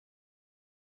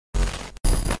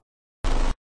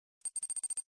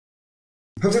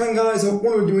How's it going, guys? Hope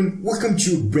what we're doing. Welcome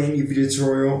to a brand new video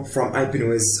tutorial from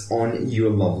Udemy on your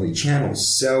lovely channel.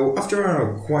 So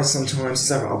after quite some time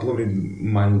since I've uploaded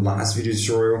my last video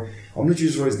tutorial, I'm not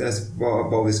sure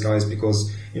about this, guys,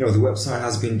 because the website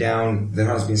has been down. There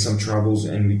has been some troubles,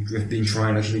 and we've been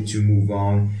trying actually to move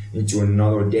on into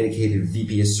another dedicated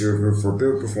VPS server for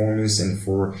better performance and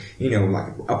for like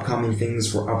upcoming things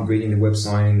for upgrading the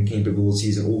website and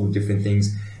capabilities and all the different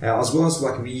things. As well as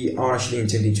we are actually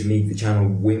intending to make the channel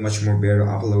way much more better,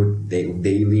 upload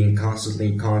daily and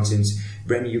constantly content,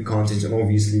 brand new content, and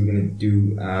obviously we're going to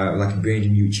do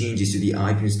brand new changes to the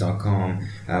iTunes.com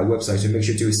website. So make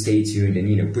sure to stay tuned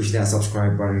and push that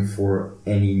subscribe button for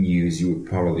any news you would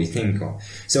probably think of.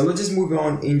 So let's just move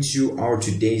on into our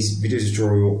today's video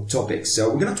tutorial topic. So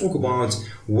we're going to talk about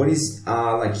what is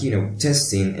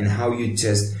testing and how you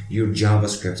test your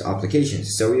JavaScript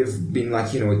applications. So you've been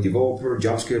a developer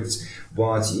JavaScript,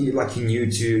 but you're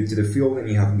new to the field and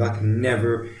you have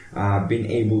never been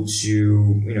able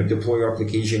to deploy your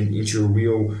application into a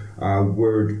real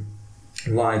world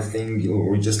live thing,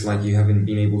 or just you haven't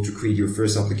been able to create your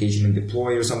first application and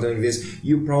deploy or something like this.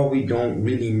 You probably don't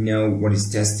really know what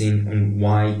is testing and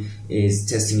why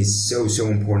testing is so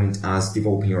important as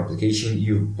developing your application.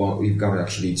 You've got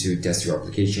actually to test your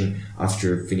application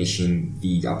after finishing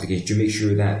the application to make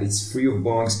sure that it's free of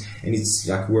bugs and it's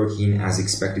working as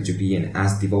expected to be and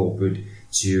as developed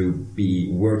to be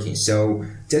working. So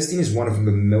testing is one of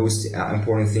the most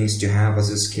important things to have as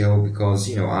a skill, because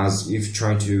as you've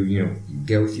tried to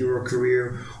go through your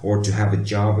career or to have a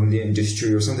job in the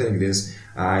industry or something like this,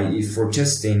 for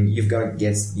testing you've got to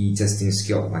get the testing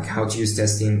skill, like how to use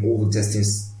testing, all the testing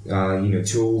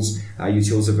tools,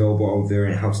 utils available out there,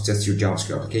 and how to test your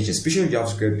JavaScript application, especially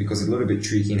JavaScript, because it's a little bit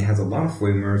tricky and has a lot of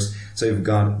frameworks, so you've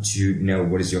got to know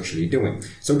what is you're actually doing.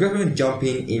 So we're going to jump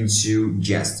into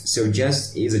Jest. So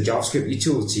Jest is a JavaScript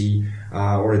utility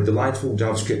or a delightful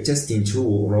JavaScript testing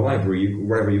tool or a library,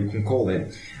 whatever you can call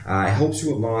it. It helps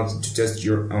you a lot to test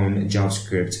your own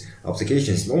JavaScript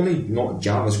applications. Only not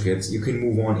JavaScript, you can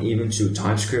move on even to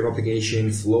TypeScript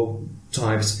application, Flow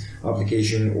types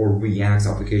application, or React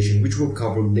application, which we'll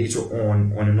cover later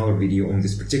on another video on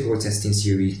this particular testing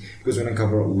series, because we're going to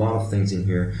cover a lot of things in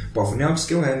here. But for now, just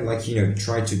go ahead and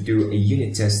try to do a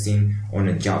unit testing on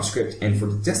a JavaScript. And for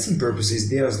the testing purposes,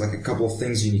 there's a couple of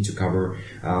things you need to cover,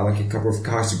 a couple of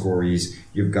categories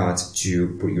you've got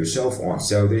to put yourself on.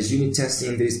 So there's unit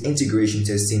testing, there's integration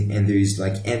testing, and there's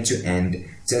end-to-end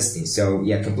testing. So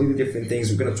yeah, completely different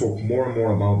things. We're going to talk more and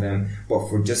more about them, but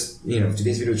for just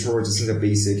today's video tutorial, just in the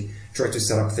basic, try to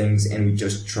set up things, and we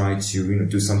just try to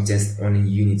do some tests on a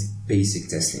unit basic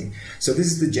testing. So this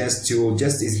is the Jest tool.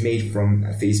 Jest is made from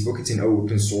Facebook. It's an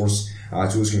open source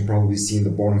tool. You can probably see in the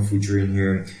bottom feature in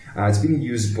here. It's being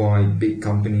used by big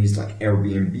companies like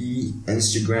Airbnb,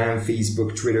 Instagram,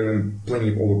 Facebook, Twitter, and plenty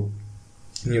of other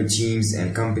teams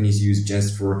and companies use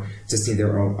Jest for testing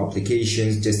their own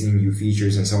applications, testing new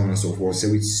features, and so on and so forth. So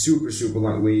it's super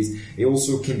lightweight. It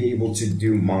also can be able to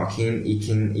do mocking. It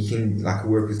can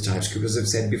work with TypeScript, as I've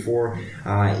said before.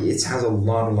 It has a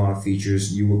lot of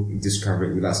features. You will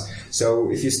discover it with us. So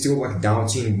if you're still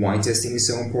doubting why testing is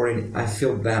so important, I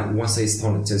feel that once I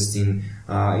started testing,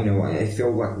 I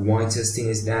feel why testing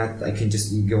is that I can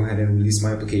just go ahead and release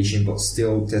my application, but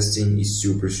still testing is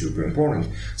super important.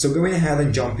 So going ahead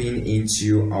and jumping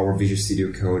into our Visual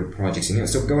Studio Code projects in here.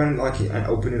 So go ahead and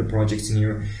open the projects in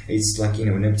here. It's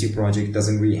an empty project,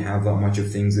 doesn't really have that much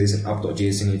of things. There's an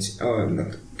app.js in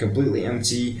it, completely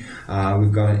empty.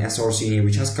 We've got an src in here,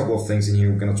 which has a couple of things in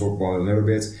here we're going to talk about a little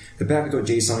bit. The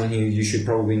packet.json in here, you should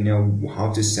probably know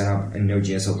how to set up a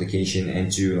Node.js application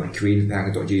and to create a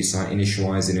packet.json,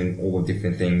 initialize it, and all the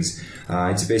different things.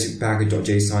 It's a basic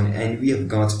packet.json, and we have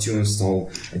got to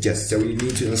install Jest. So you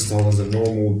need to install as a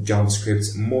normal JavaScript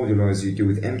modular as you do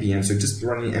with npm. So just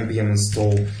running npm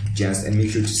install Jest, and make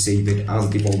sure to save it as a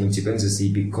default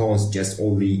dependency, because Jest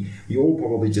only, you all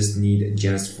probably just need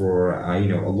Jest for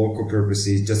a local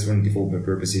purposes, just for development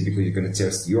purposes, because you're going to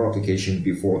test your application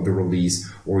before the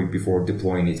release or before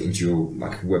deploying it into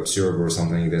a web server or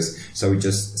something like this. So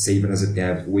just save it as a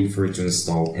dev, wait for it to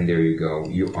install, and there you go.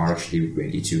 You are actually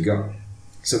ready to go.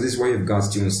 So this is why you've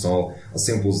got to install, as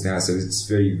simple as that. So it's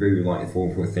very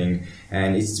lightful thing,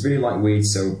 and it's very lightweight,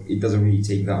 so it doesn't really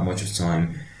take that much of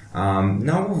time.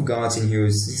 Now we've got in here,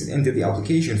 under the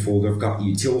application folder, I've got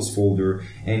utils folder,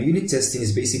 and unit testing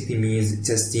is basically means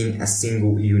testing a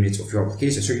single unit of your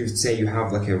application. So you'd say you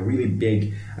have like a really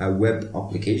big web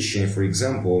application, for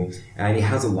example, and it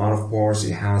has a lot of parts.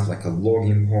 It has like a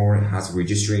login part, it has a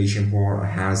registration part, it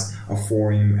has a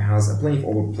forum, it has plenty of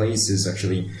other places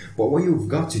actually. But what you've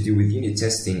got to do with unit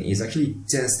testing is actually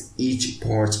test each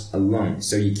part alone.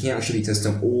 So you can't actually test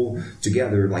them all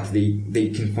together, like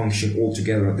they can function all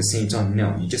together at the same time.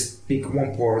 No, you just pick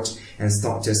one part and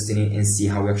start testing it and see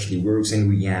how it actually works and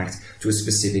react to a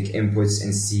specific inputs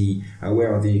and see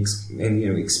where are the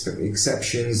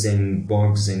exceptions and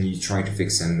bugs, and you try to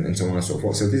fix them and so on and so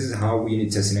forth. So this is how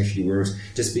unit testing actually works,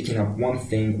 just picking up one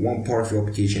thing, one part of your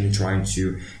application and trying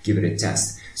to give it a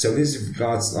test. So this has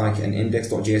got like an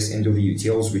index.js end of the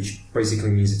utils, which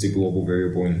basically means it's a global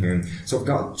variable in here. So I've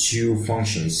got two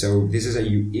functions. So this is a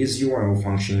isURL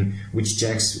function, which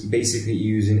checks basically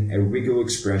using a regular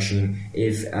expression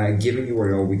if a given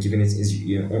URL we're given it is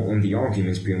on the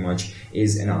arguments pretty much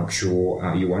is an actual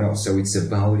URL. So it's a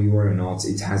valid URL or not,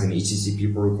 it has an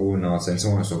HTTP protocol or not, and so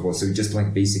on and so forth. So it just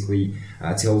like basically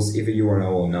tells if a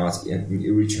URL or not, it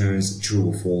returns true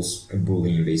or false, a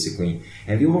boolean basically.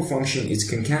 And the other function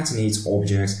is concatenates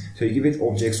objects. So you give it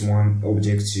objects1,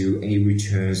 object2, and it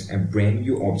returns a brand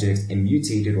new object, a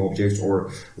mutated object,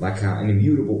 or like an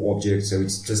immutable object. So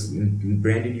it's just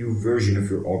brand new version of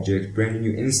your object, brand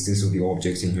new instance of the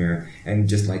object in here, and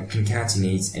just like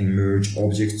concatenates and merge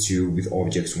object2 with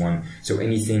objects1. So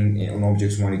anything on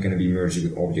objects1 is going to be merged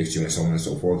with object2 and so on and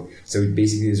so forth. So it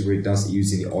basically is what it does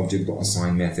using the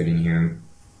object.assign method in here.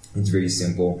 It's very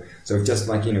simple. So just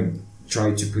like,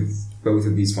 try to put both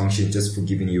of these functions just for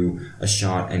giving you a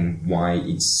shot and why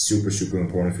it's super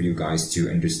important for you guys to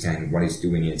understand what is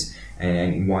doing it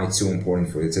and why it's so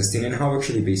important for the testing and how it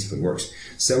actually basically works.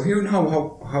 So here now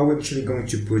how we're actually going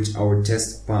to put our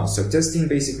test files. So testing,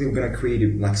 basically we're going to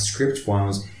create like script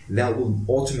files that will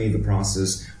automate the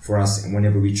process for us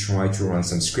whenever we try to run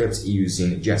some scripts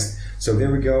using Jest. So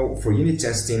there we go. For unit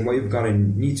testing, what you've got to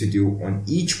need to do on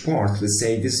each part, let's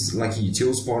say this is like a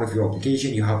utils part of your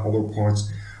application, you have other parts,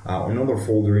 another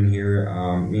folder in here,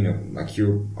 like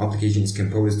your application is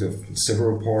composed of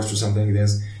several parts or something like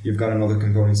this. You've got another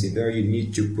component in there. You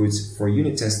need to put, for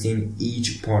unit testing,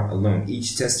 each part alone,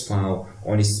 each test file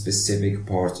on a specific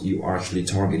part you are actually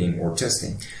targeting or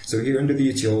testing. So here under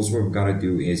the utils, what we've got to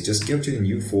do is just go to the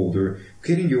new folder,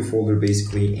 create a new folder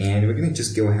basically, and we're going to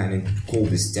just go ahead and call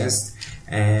this test.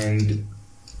 And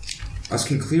as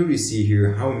you can clearly see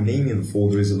here, how I'm naming the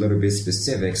folder is a little bit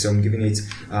specific. So I'm giving it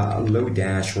a low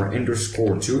dash or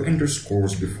underscore, 2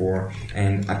 underscores before,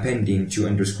 and appending 2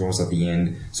 underscores at the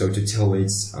end. So to tell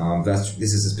it that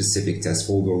this is a specific test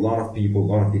folder. A lot of people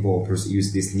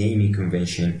use this naming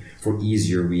convention for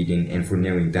easier reading and for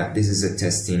knowing that this is a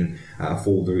testing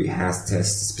folder. It has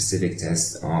specific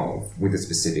tests with a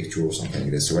specific tool or something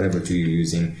like this. So whatever tool you're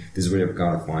using, this is what I've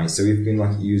got to find. So we've been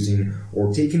like using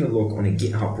or taking a look on a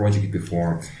GitHub project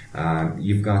before,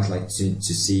 you've got like to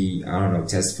see, I don't know,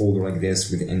 test folder like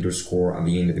this with underscore at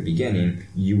the end of the beginning.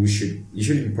 You should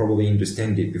probably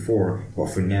understand it before, but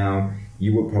for now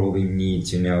you will probably need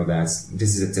to know that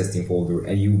this is a testing folder,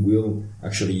 and you will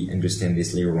actually understand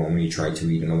this later on when you try to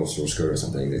read another source code or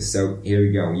something like this. So here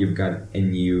you go, you've got a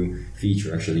new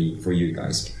feature actually for you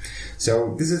guys.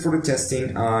 So this is for the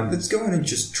testing. Let's go ahead and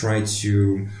just try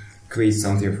to create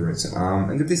something for it.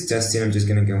 Under this testing, I'm just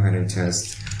going to go ahead and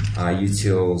test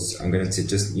utils. I'm going to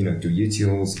just do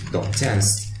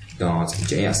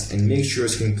utils.test.js and make sure,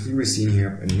 as you can clearly see in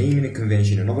here, a naming a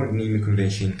convention, another naming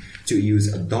convention to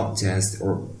use a .test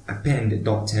or append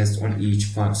 .test on each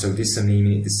file. So this I'm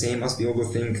naming it the same as the other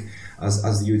thing, as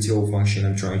the util function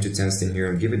I'm trying to test in here,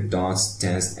 and give it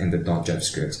 .test and the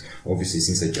 .javascript, obviously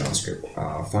since a JavaScript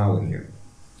file in here.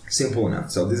 Simple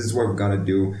enough. So this is what we've got to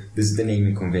do. This is the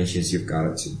naming conventions you've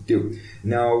got to do.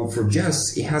 Now for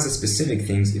Jest, it has a specific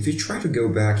things. If you try to go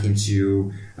back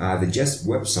into the Jest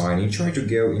website and you try to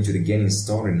go into the getting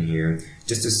started in here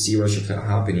just to see what's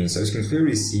happening, so you can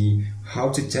clearly see how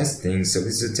to test things. So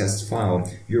this is a test file.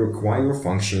 You require a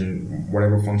function,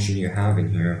 whatever function you have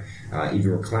in here,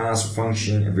 either a class, a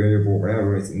function, a variable,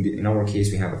 whatever. In our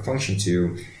case, we have a function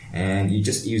too. And you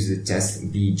just use the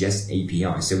Jest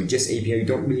API. So with Jest API, you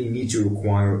don't really need to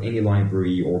require any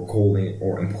library or call it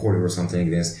or import it or something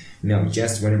like this. No,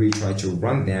 just whenever you try to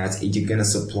run that, you're gonna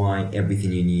supply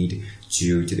everything you need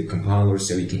to the compiler,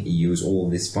 so you can use all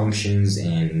of these functions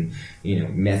and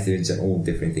methods and all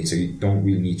different things. So you don't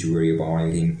really need to worry about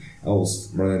anything else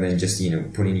rather than just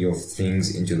putting your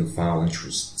things into the file and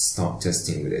start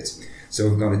testing with it. So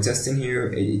we've got a test in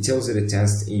here. It tells it a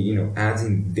test,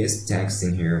 adding this text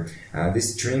in here,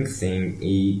 this string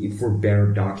thing for better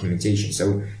documentation.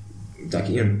 So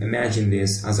imagine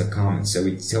this as a comment. So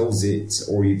it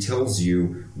tells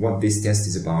you what this test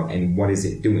is about and what is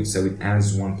it doing. So it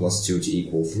adds 1 + 2 to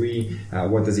equal 3.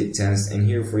 What does it test? And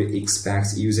here for it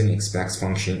expects, using expects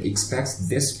function, expects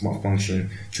this function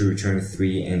to return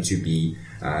 3 and to be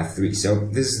 3. So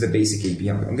this is the basic API.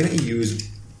 I'm going to use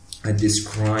a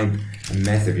describe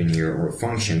method in here, or a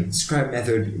function. Describe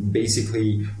method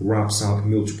basically wraps up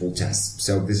multiple tests.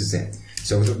 So this is it.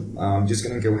 So I'm just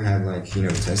gonna go ahead,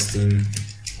 testing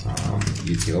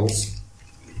utils,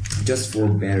 just for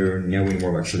better knowing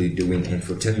what we're actually doing, and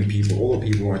for telling people, all the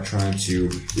people who are trying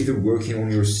to either working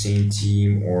on your same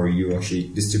team, or you're actually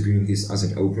distributing this as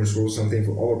an open source or something,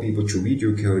 for all the people to read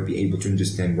your code, be able to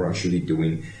understand what we're actually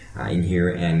doing in here,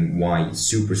 and why it's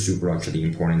super actually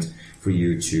important for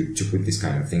you to put these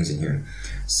kind of things in here.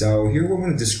 So here we're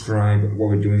going to describe what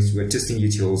we're doing. So we're testing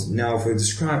utils. Now for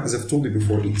describe, as I've told you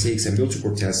before, it takes a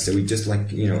multiple test. So we just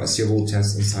a several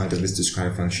tests inside of this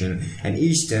describe function, and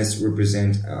each test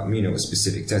represent a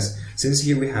specific test. Since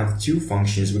here we have 2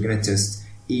 functions, we're going to test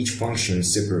each function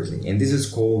separately, and this is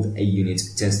called a unit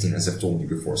testing, as I've told you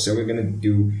before. So we're going to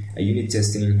do a unit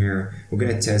testing in here. We're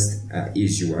going to test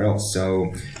is URL.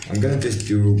 So I'm going to just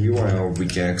do URL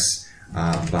rejects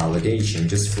validation,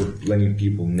 just for letting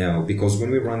people know, because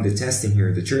when we run the test in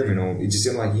here, the terminal, it just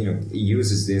it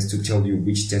uses this to tell you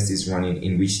which test is running,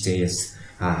 in which test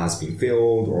has been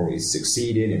failed or is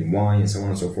succeeded, and why, and so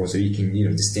on and so forth. So you can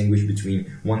distinguish between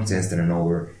one test and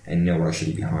another, and know what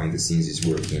actually behind the scenes is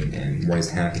working and what is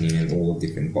happening in all the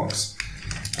different bugs.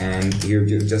 And here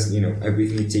just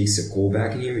everything, it takes a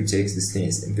callback in here. It takes this thing.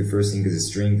 The first thing is a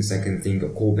string, the second thing a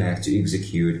callback to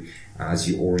execute, as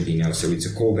you already know. So it's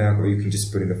a callback, or you can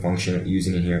just put in the function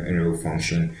using in here an arrow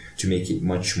function to make it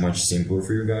much simpler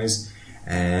for you guys.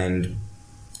 And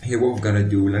here what we're gonna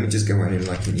do, let me just go ahead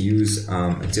and use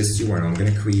a test URL. I'm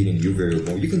gonna create a new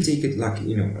variable. You can take it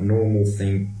a normal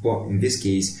thing, but in this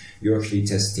case you're actually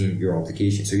testing your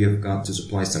application, so you have got to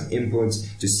supply some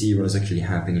inputs to see what is actually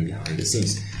happening behind the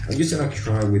scenes. I'm just gonna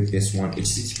try with this one,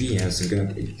 HTTPS. I'm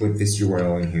gonna put this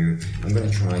URL in here. I'm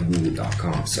gonna try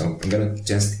google.com. So I'm gonna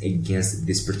test against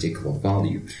this particular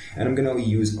value, and I'm gonna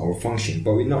use our function,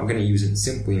 but we're not gonna use it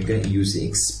simply. I'm gonna use the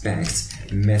expect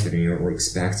method in here, or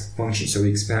expect function. So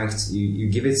expect, you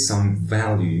give it some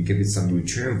value, you give it some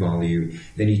return value,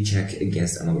 then you check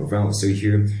against another value. So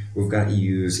here we've got to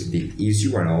use the is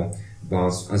URL,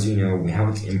 but as you know, we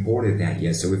haven't imported that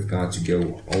yet, so we've got to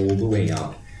go all the way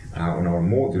up on our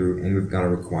module, and we've got to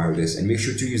require this. And make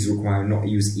sure to use require, not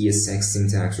use ESX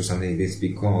syntax or something like this,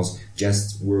 because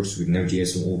Jest works with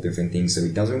Nodejs and all different things, so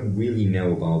it doesn't really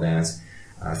know about that.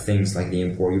 Things like the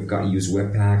import, you've got to use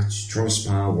webpack to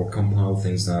transpile or compile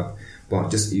things up, but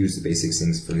just use the basic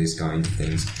things for this kind of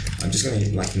things. I'm just going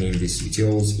to name this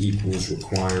utils equals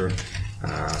require.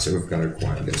 So we've got to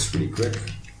require this really quick,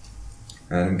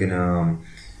 and I'm gonna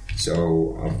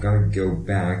I've got to go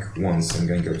back once. I'm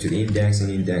going to go to the index, and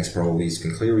index probably, as you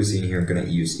can clearly see in here, I'm going to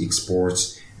use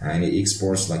exports, and it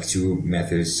exports 2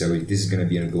 methods, so this is going to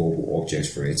be a global object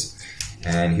for it.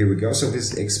 And here we go. So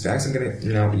this expects, I'm going to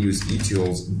now use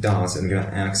utils dot, I'm going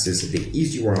to access the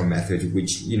isURL method,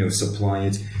 which supply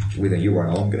it with a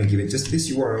URL. I'm going to give it just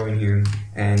this URL in here,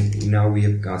 and now we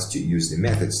have got to use the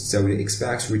methods. So the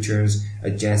expects returns a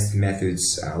Jest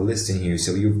methods list in here.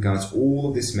 So you've got all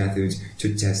of these methods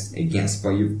to test against,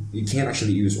 but you can't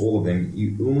actually use all of them.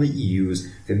 You only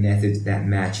use the method that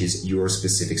matches your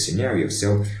specific scenario.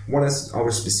 So what is our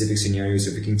specific scenario?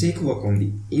 So if you can take a look on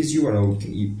the isURL,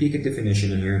 you pick a definition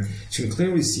in here, so you can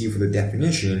clearly see for the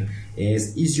definition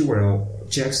is isURL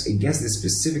checks against the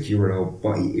specific URL,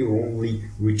 but it only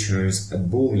returns a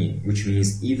boolean, which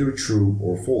means either true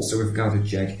or false. So we've got to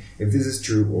check if this is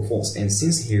true or false. And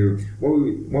since here,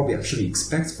 what we actually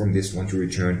expect from this one to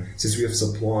return, since we have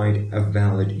supplied a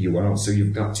valid URL, so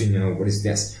you've got to know what is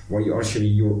this, what are actually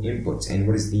your input, and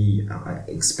what is the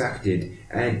expected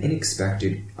and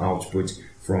unexpected output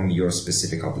from your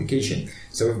specific application.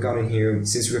 So we've got in here,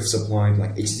 since we have supplied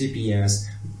HTTPS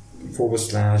 /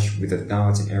 with a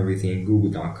dot and everything,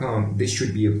 google.com, this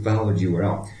should be a valid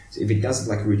URL. So if it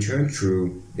doesn't return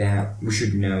true, that we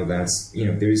should know that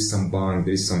there is some bug,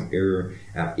 there is some error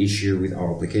issue with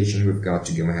our application. We've got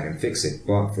to go ahead and fix it.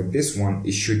 But for this one,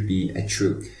 it should be a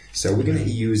true. So we're going to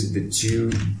use the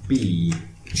to-be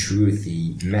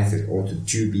truthy method, or the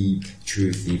to-be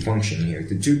truthy function here.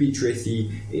 The to-be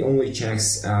truthy, it only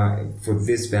checks for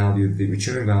this value, the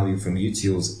return value from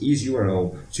utils is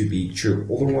URL to be true.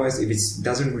 Otherwise, if it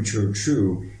doesn't return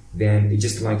true, then it's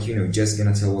just like, just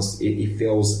gonna tell us it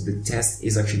fails, the test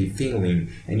is actually failing,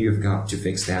 and you've got to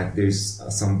fix that. There's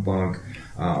some bug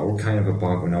or kind of a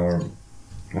bug on our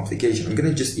application. I'm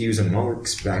gonna just use another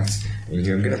expect in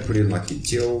here. I'm gonna put it like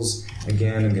utils.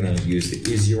 Again, I'm gonna use the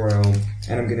is URL,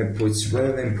 and I'm gonna put,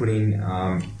 rather than putting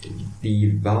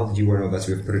the valid URL that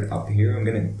we've put it up here, I'm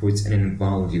gonna put an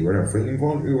invalid URL. For an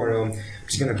invalid URL, I'm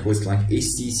just gonna put like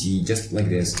HTTP, just like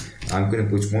this. I'm gonna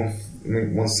put one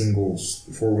single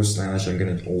 /. I'm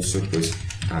gonna also put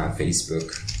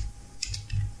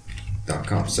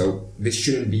Facebook.com. So this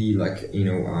shouldn't be like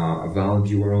a valid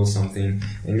URL or something,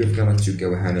 and you've got to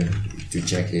go ahead and to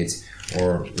check it,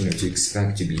 or to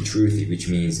expect to be truthy, which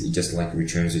means it just like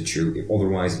returns a true.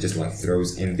 Otherwise, it just like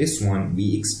throws. And this one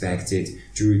we expect it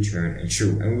to return a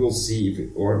true, and we will see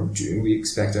if or we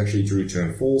expect actually to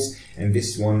return false. And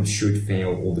this one should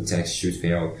fail. All the text should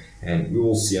fail, and we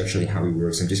will see actually how it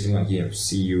works. I'm just gonna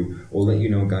see you or let you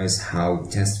know, guys, how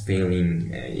test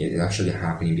failing is actually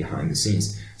happening behind the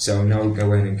scenes. So now we'll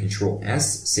go ahead and Control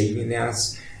S, saving that.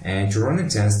 And to run a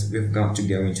test, we've got to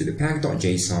go into the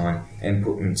pack.json and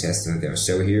put in test in there.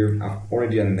 So here, I've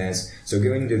already done this. So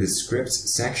going into the script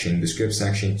section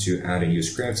to add a new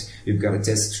script, you've got a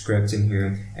test script in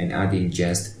here, and adding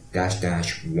Jest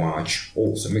 --watch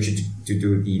all. So make sure to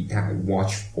do the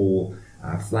watch all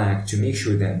flag to make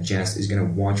sure that Jest is going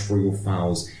to watch for your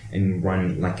files and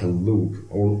run like a loop,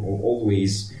 or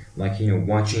always like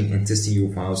watching and testing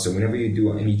your files. So whenever you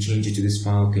do any changes to this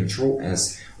file, Control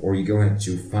S, or you go ahead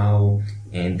to file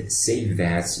and save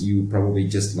that, you probably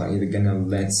just like you're gonna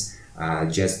let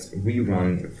just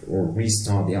rerun or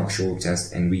restart the actual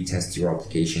test and retest your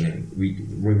application and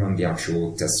rerun the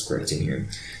actual test script in here.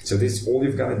 So this is all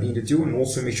you've got to need to do. And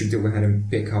also make sure to go ahead and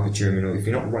pick up a terminal. If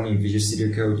you're not running Visual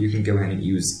Studio Code, you can go ahead and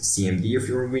use CMD if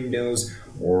you're on Windows,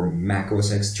 or Mac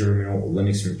OS X terminal, or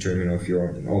Linux terminal if you're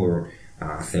on another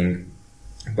thing.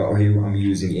 But here I'm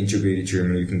using the integrated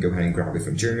terminal. You can go ahead and grab it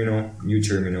from terminal, new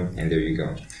terminal, and there you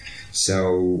go.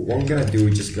 So what we're gonna do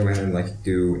is just go ahead and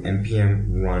do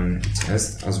npm run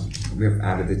test, as we have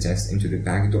added the test into the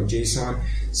pack.json.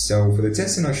 So for the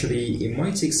testing, actually it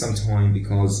might take some time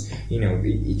because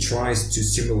it tries to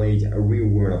simulate a real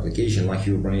world application like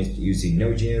you're running it using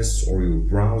Nodejs or your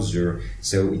browser.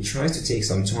 So it tries to take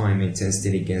some time and test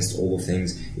it against all the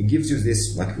things. It gives you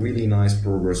this really nice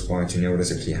progress bar to know what's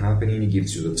actually happening. It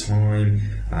gives you the time,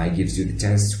 it gives you the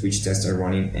tests, which tests are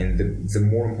running, and the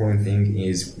more important thing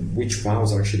is which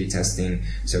files are actually testing.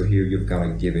 So here you've got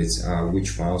to give it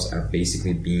which files are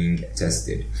basically being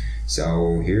tested.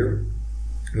 So here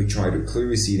we try to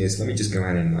clearly see this. Let me just go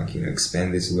ahead and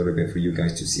expand this a little bit for you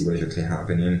guys to see what is actually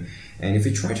happening. And if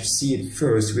we try to see it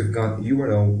first, we've got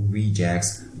URL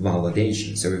regex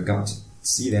validation. So we've got to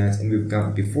see that, and we've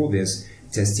got before this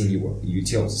testing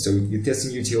utils. So the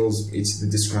testing utils, it's the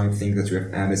described thing that we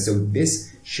have added. So this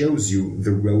shows you the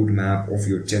roadmap of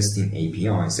your testing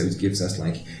API. So it gives us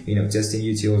testing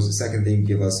utils. The second thing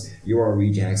gives us URL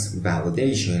regex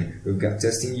validation. We've got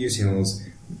testing utils,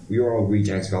 URL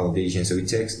regex validation. So it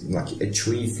takes a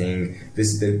tree thing.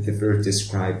 This is the first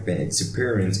described its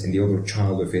parent, and the other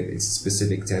child of it, it's a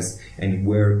specific test and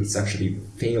where it's actually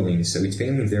failing. So it's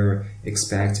failing there,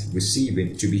 expect receive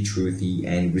it to be truthy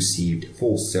and received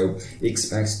false. So it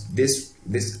expects this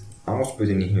output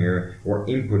in here or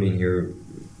input in here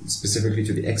specifically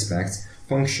to the expect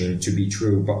function to be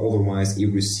true, but otherwise it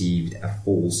received a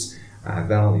false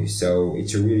value. So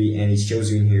it's and it shows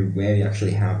you in here where it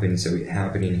actually happened. So it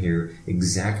happened in here,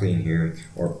 exactly in here,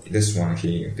 or this one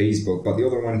actually Facebook, but the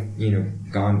other one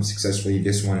gone successfully.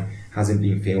 This one hasn't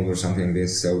been failed or something like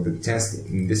this. So the test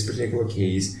in this particular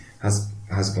case has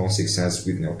gone success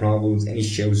with no problems, and it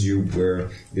shows you where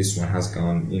this one has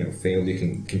gone failed. You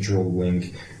can control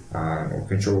link or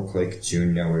control click to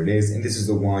know where it is, and this is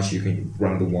the watch. You can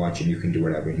run the watch and you can do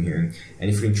whatever in here. And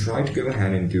if we try to go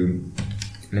ahead and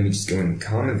let me just go and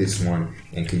comment this one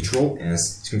and Control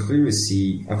S, you can clearly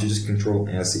see after just Control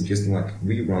S, it just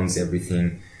reruns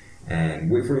everything. And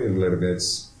wait for it a little bit.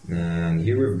 And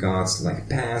here we've got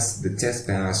pass, the test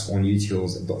pass on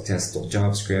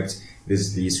utils.test.javascript. This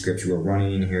is the script you are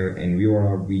running in here, and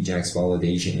URL regex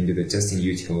validation into the testing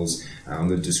utils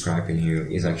the described in here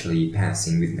is actually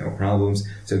passing with no problems.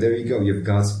 So there you go. You've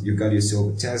got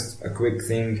yourself a test, a quick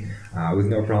thing with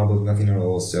no problem, nothing at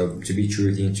all. So to be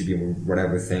truthy and to be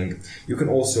whatever thing. You can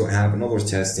also have another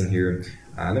test in here.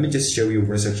 Let me just show you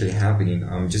what's actually happening.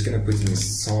 I'm just going to put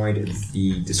inside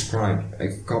the describe. I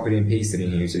copied and pasted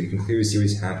in here so you can clearly see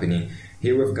what's happening.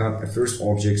 Here we've got a first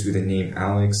object with the name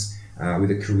Alex,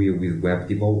 with a career with web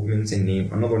development, and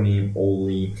another name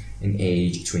Oli, and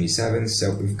age 27.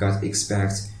 So we've got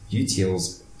expect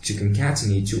utils to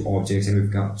concatenate two objects, and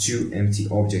we've got two empty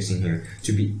objects in here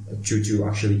to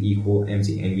actually equal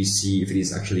empty, and we see if it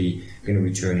is actually going to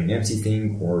return an empty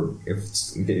thing or if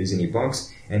there is any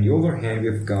bugs. And the other hand,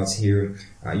 we've got here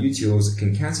utils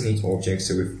concatenate objects,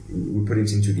 so we put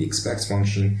it into the expect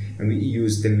function, and we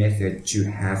use the method to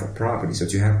have a property. So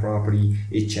to have property,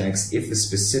 it checks if the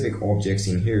specific objects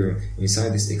in here inside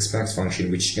this expect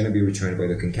function, which is going to be returned by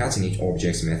the concatenate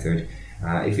objects method,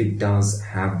 if it does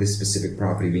have this specific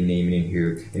property, we name it in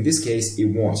here. In this case, it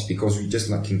won't, because we just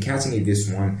like concatenate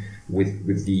this one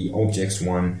with the objects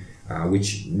one,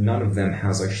 which none of them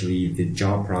has actually the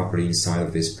job property inside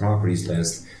of this properties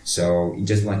list. So it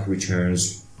just like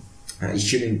returns, it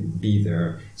shouldn't be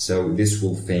there. So this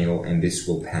will fail and this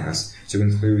will pass. So we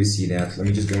can clearly see that. Let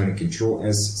me just go in and Control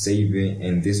S, save it,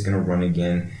 and this is gonna run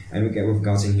again. And we've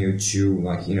got in here to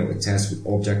like, you know, a test with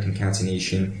object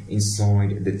concatenation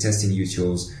inside the testing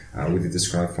utils with the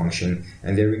describe function.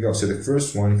 And there we go. So the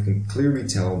first one, you can clearly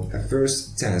tell a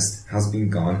first test has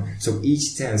been gone. So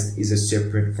each test is a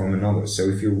separate from another. So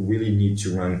if you really need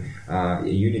to run a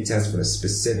unit test for a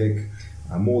specific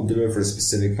modular for a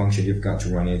specific function, you've got to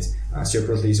run it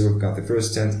separately. So we've got the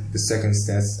first test, the second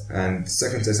test, and the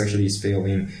second test actually is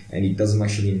failing, and it doesn't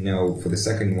actually know for the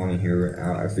second one in here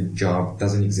if a job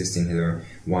doesn't exist in here,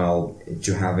 while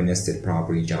to have a nested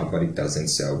property job, but it doesn't,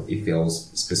 so it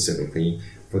fails specifically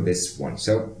for this one.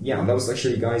 So yeah, that was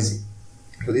actually, guys,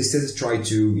 for this test, try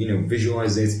to, you know,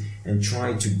 visualize it and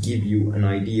try to give you an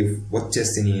idea of what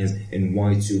testing is and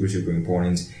why it's super, super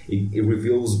important. It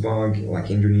reveals bug, like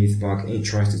underneath bug, and it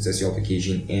tries to test your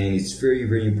application, and it's very,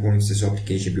 very important to test your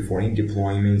application before any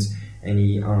deployment,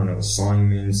 any, I don't know,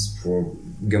 assignments for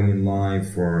going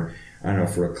live, for, I don't know,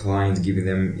 for a client, giving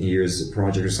them, here's a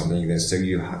project or something like this. So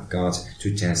you have got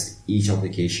to test each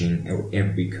application or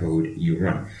every code you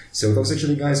run. So that was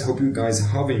actually, guys, hope you guys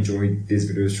have enjoyed this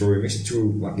video tutorial. Make sure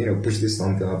to, like, you know, push this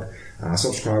thumbs up,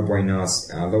 subscribe, why not?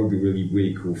 That would be really,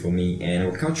 really cool for me. And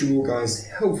I'll catch you all, guys,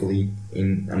 hopefully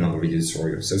in another video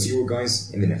tutorial. So see you all,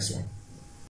 guys, in the next one.